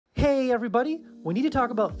Hey everybody, we need to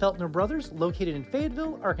talk about Feltner Brothers located in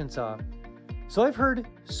Fayetteville, Arkansas. So I've heard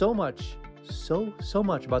so much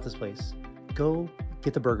about this place. Go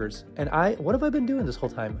get the burgers. And what have I been doing this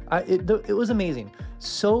whole time? It was amazing.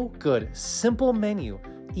 So good. Simple menu.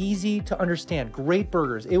 Easy to understand. Great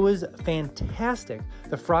burgers. It was fantastic.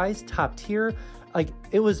 The fries, top tier.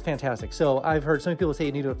 It was fantastic. So I've heard so many people say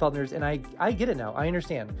you need to go to Feltner's, and I get it now. I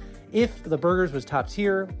understand. If the burgers was top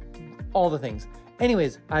tier, all the things.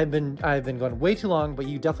 Anyways, I've been going way too long, but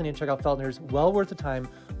you definitely need to check out Feltner's. Well worth the time,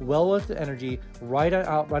 well worth the energy. Right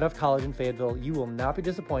off college in Fayetteville. You will not be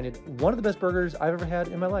disappointed. One of the best burgers I've ever had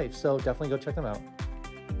in my life. So definitely go check them out.